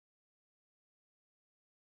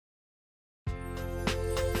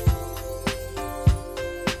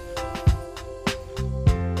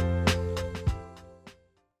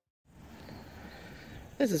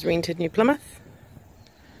This is Rented New Plymouth,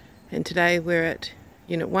 and today we're at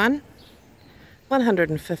Unit 1,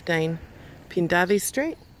 115 Pendarves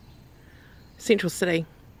Street, Central City.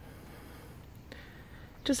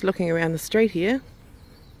 Just looking around the street here,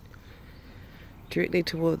 directly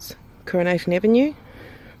towards Coronation Avenue,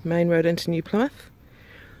 main road into New Plymouth.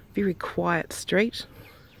 Very quiet street.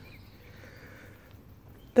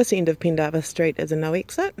 This end of Pendarves Street is a no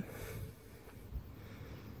exit.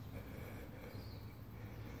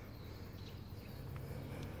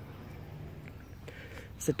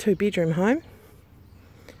 It's a 2-bedroom home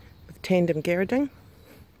with tandem garaging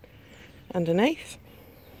underneath.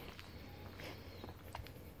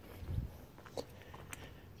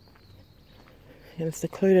 And a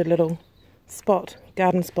secluded little spot,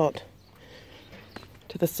 garden spot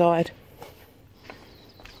to the side.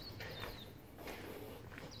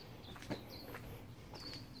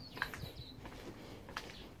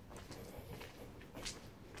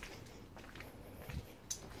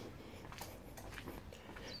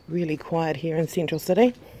 Really quiet here in Central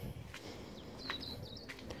City.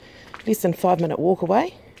 Less than 5-minute walk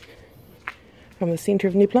away from the centre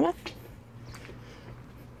of New Plymouth.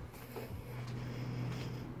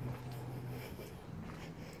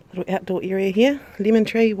 Little outdoor area here, lemon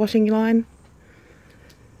tree, washing line.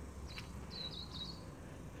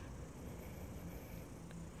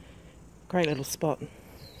 Great little spot.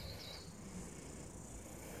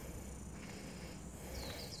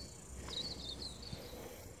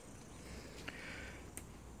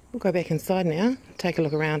 We'll go back inside now, take a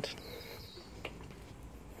look around.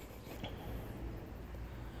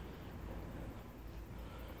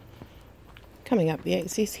 Coming up the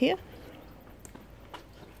access here.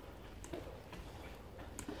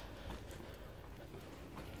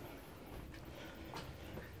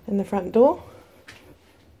 In the front door.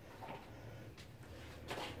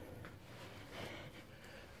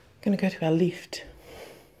 Going to go to our left.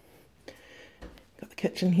 Got the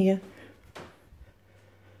kitchen here.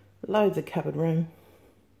 Loads of cupboard room.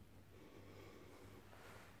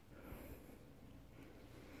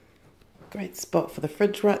 Great spot for the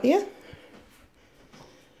fridge right there.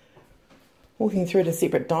 Walking through to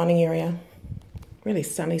separate dining area. Really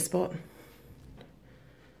sunny spot.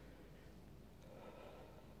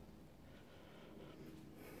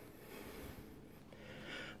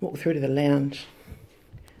 Walk through to the lounge.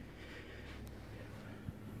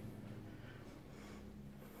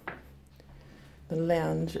 The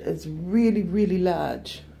lounge is really, really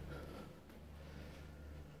large.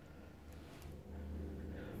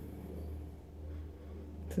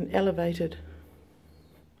 It's an elevated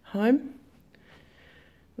home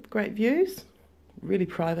with great views, really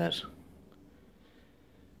private.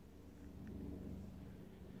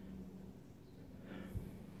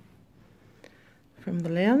 From the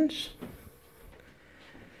lounge,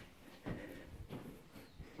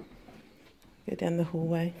 go down the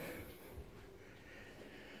hallway.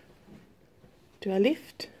 To our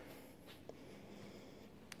left,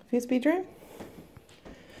 first bedroom,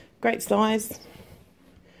 great size,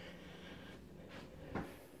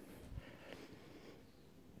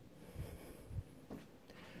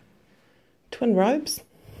 twin robes,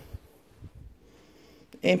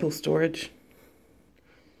 ample storage,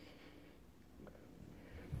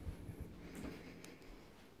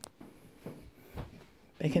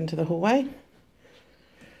 back into the hallway.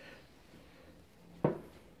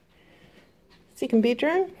 Second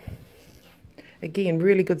bedroom, again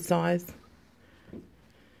really good size.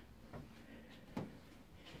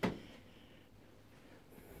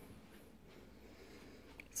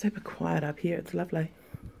 Super quiet up here, it's lovely.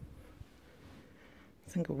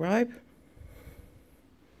 Single robe.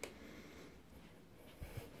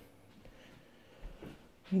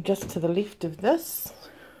 And just to the left of this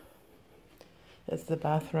is the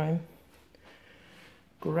bathroom.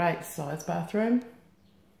 Great size bathroom.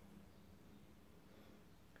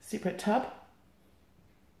 Separate tub,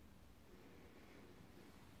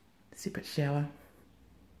 separate shower,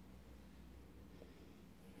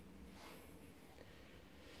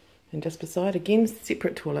 and just beside again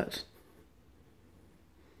separate toilet.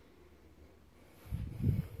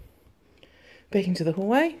 Back into the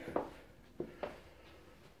hallway,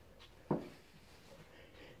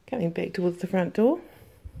 coming back towards the front door.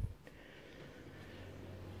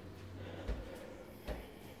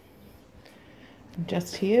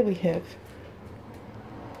 Just here we have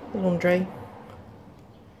the laundry,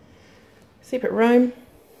 separate room,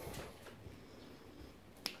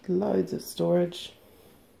 loads of storage,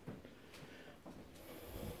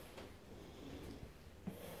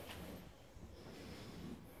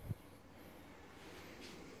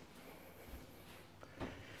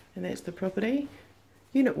 and that's the property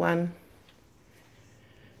Unit 1,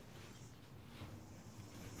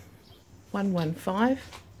 115,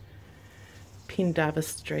 Pendarves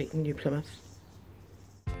Street in New Plymouth.